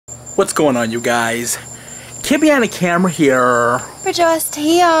What's going on, you guys? KidBehindACamera here. Bridgette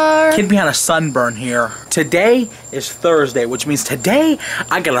here. Kid Behind a Sunburn here. Today is Thursday, which means today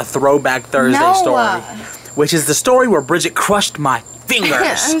I got a throwback Thursday story. Which is the story where Bridgette crushed my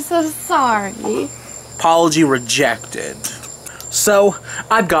fingers. I'm so sorry. Apology rejected. So,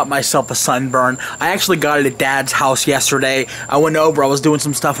 I've got myself a sunburn. I actually got it at Dad's house yesterday. I went over, I was doing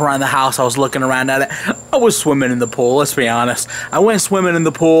some stuff around the house, I was looking around at it. I was swimming in the pool, let's be honest. I went swimming in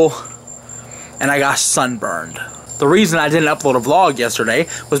the pool, and I got sunburned. The reason I didn't upload a vlog yesterday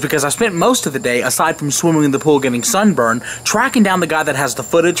was because I spent most of the day, aside from swimming in the pool getting sunburned, tracking down the guy that has the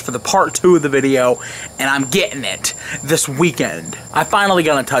footage for the part 2 of the video, and I'm getting it this weekend. I finally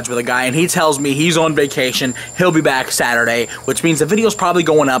got in touch with a guy, and he tells me he's on vacation, he'll be back Saturday, which means the video's probably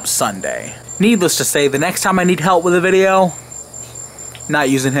going up Sunday. Needless to say, the next time I need help with a video,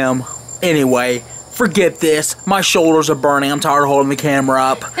 not using him. Anyway, forget this. My shoulders are burning. I'm tired of holding the camera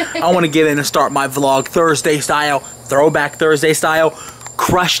up. I want to get in and start my vlog Thursday style, throwback Thursday style,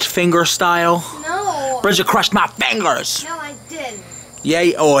 crushed finger style. No. Bridgette crushed my fingers. No, I didn't.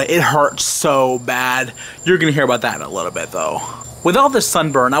 Yay. Oh, it hurts so bad. You're going to hear about that in a little bit, though. With all this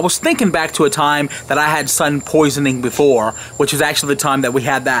sunburn, I was thinking back to a time that I had sun poisoning before, which was actually the time that we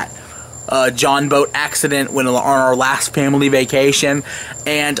had that John boat accident when on our last family vacation,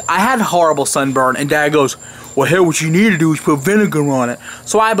 and I had horrible sunburn, and Dad goes, well, here, what you need to do is put vinegar on it.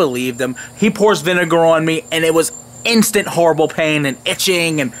 So I believed him. He pours vinegar on me, and it was instant horrible pain and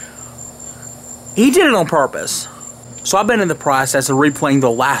itching, and he did it on purpose. So I've been in the process of replaying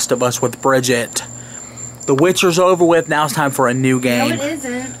The Last of Us with Bridgette. The Witcher's over with, now it's time for a new game. No, it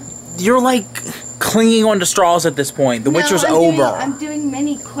isn't. You're like clinging onto straws at this point. The Witcher's over. I'm doing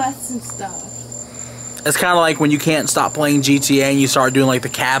many quests and stuff. It's kind of like when you can't stop playing GTA and you start doing like the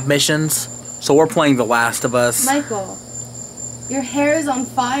cab missions. So we're playing The Last of Us. Michael, your hair is on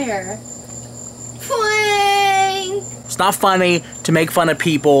fire. Fling! It's not funny to make fun of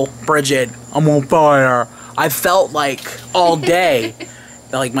people. Bridgette, I'm on fire. I felt like all day,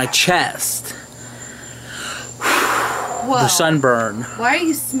 like my chest. Whoa. The sunburn. Why are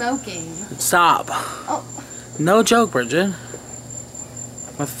you smoking? Stop. Oh. No joke, Bridgette.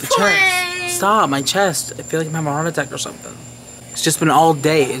 With the chest. Stop, my chest. I feel like I'm having a heart attack or something. It's just been all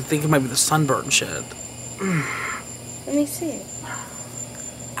day. I think it might be the sunburn shit. Let me see.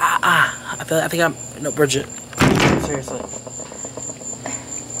 I think I'm... No, Bridgette. Seriously.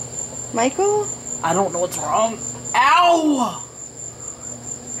 Michael? I don't know what's wrong. Ow!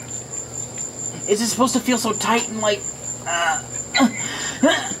 Is it supposed to feel so tight and like...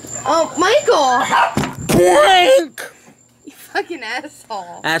 Oh, Michael! Plank! You fucking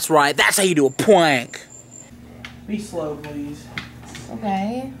asshole. That's right. That's how you do a plank. Be slow, please.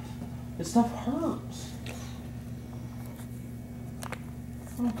 Okay. This stuff hurts.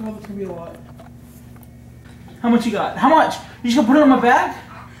 Oh god, this could be a lot. How much you got? How much? You just gonna put it on my back?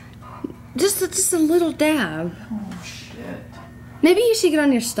 Just a little dab. Oh shit. Maybe you should get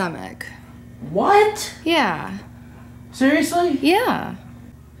on your stomach. What? Yeah. Seriously? Yeah.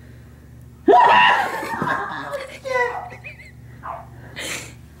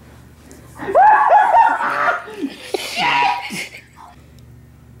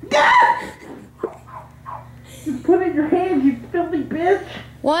 You put it in your hand, you filthy bitch.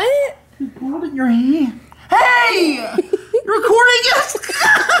 What? You put it in your hand. Hey! You're recording it!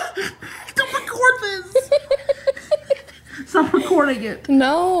 Don't record this! Stop recording it.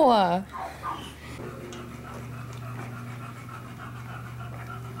 No.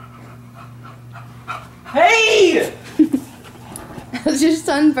 Hey! How's your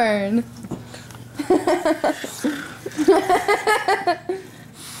sunburn?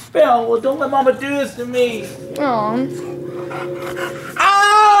 Phil, well, don't let Mama do this to me. Oh.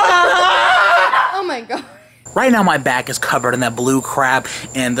 Ah! Oh my god. Right now my back is covered in that blue crap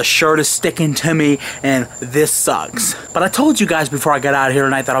and the shirt is sticking to me and this sucks. But I told you guys before I got out of here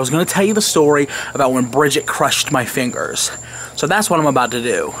tonight that I was going to tell you the story about when Bridgette crushed my fingers. So that's what I'm about to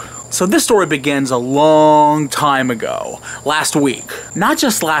do. So this story begins a long time ago, last week. Not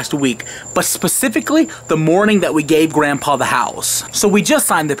just last week, but specifically the morning that we gave Grandpa the house. So we just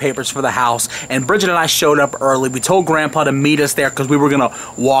signed the papers for the house, and Bridgette and I showed up early. We told Grandpa to meet us there because we were gonna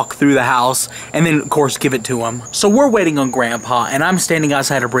walk through the house and then, of course, give it to him. So we're waiting on Grandpa, and I'm standing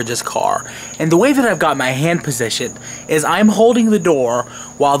outside of Bridgette's car. And the way that I've got my hand positioned is I'm holding the door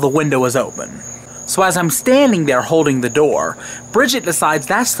while the window is open. So as I'm standing there holding the door, Bridgette decides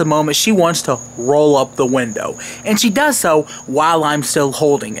that's the moment she wants to roll up the window, and she does so while I'm still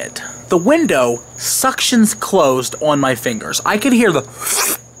holding it. The window suctions closed on my fingers. I could hear the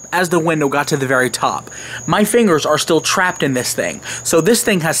as the window got to the very top. My fingers are still trapped in this thing, so this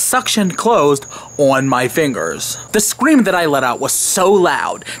thing has suctioned closed on my fingers. The scream that I let out was so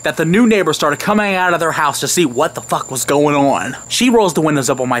loud that the new neighbor started coming out of their house to see what the fuck was going on. She rolls the windows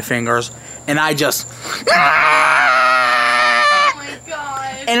up on my fingers, and I just...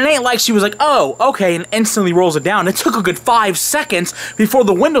 And it ain't like she was like, oh, okay, and instantly rolls it down. It took a good 5 seconds before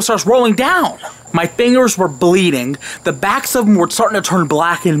the window starts rolling down. My fingers were bleeding, the backs of them were starting to turn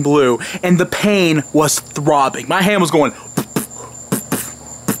black and blue, and the pain was throbbing. My hand was going,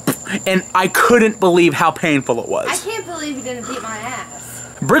 and I couldn't believe how painful it was. I can't believe you didn't beat my ass.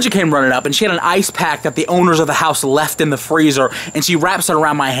 Bridgette came running up, and she had an ice pack that the owners of the house left in the freezer, and she wraps it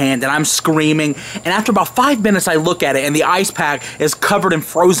around my hand, and I'm screaming, and after about 5 minutes I look at it, and the ice pack is covered in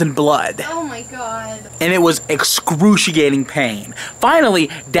frozen blood. Oh my god. And it was excruciating pain. Finally,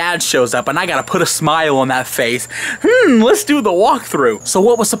 Dad shows up, and I gotta put a smile on that face. Let's do the walkthrough. So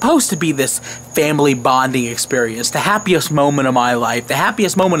what was supposed to be this family bonding experience, the happiest moment of my life, the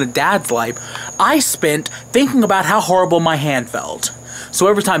happiest moment of Dad's life, I spent thinking about how horrible my hand felt. So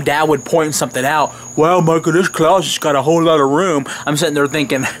every time Dad would point something out, well, Michael, this closet's got a whole lot of room. I'm sitting there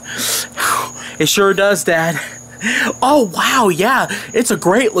thinking, it sure does, Dad. Oh, wow, yeah, it's a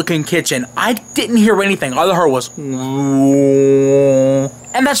great looking kitchen. I didn't hear anything. All I heard was, and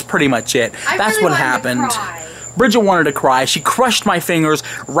that's pretty much it. That's really what wanted happened. to cry. Bridgette wanted to cry. She crushed my fingers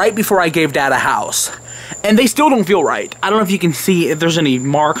right before I gave Dad a house. And they still don't feel right. I don't know if you can see if there's any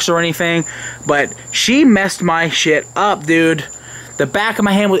marks or anything, but she messed my shit up, dude. The back of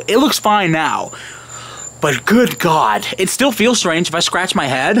my hand, it looks fine now. But good God, it still feels strange. If I scratch my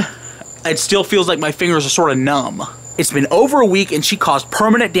head, it still feels like my fingers are sort of numb. It's been over a week and she caused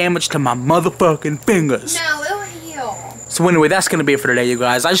permanent damage to my motherfucking fingers. No, it'll heal. So anyway, that's going to be it for today, you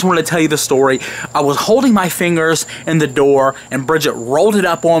guys. I just wanted to tell you the story. I was holding my fingers in the door, and Bridgette rolled it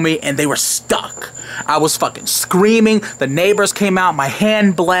up on me, and they were stuck. I was fucking screaming. The neighbors came out. My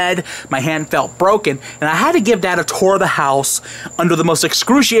hand bled. My hand felt broken, and I had to give Dad a tour of the house under the most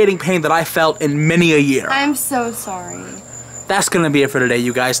excruciating pain that I felt in many a year. I'm so sorry. That's going to be it for today,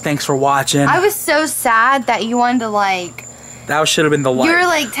 you guys. Thanks for watching. I was so sad that you wanted to, like... That should have been the light. You were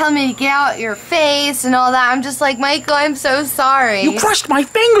like telling me to get out your face and all that. I'm just like, Michael, I'm so sorry. You crushed my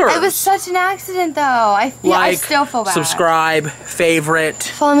finger. It was such an accident, though. I still feel bad. Subscribe, favorite.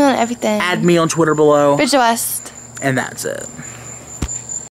 Follow me on everything. Add me on Twitter below. Bridgette West. And that's it.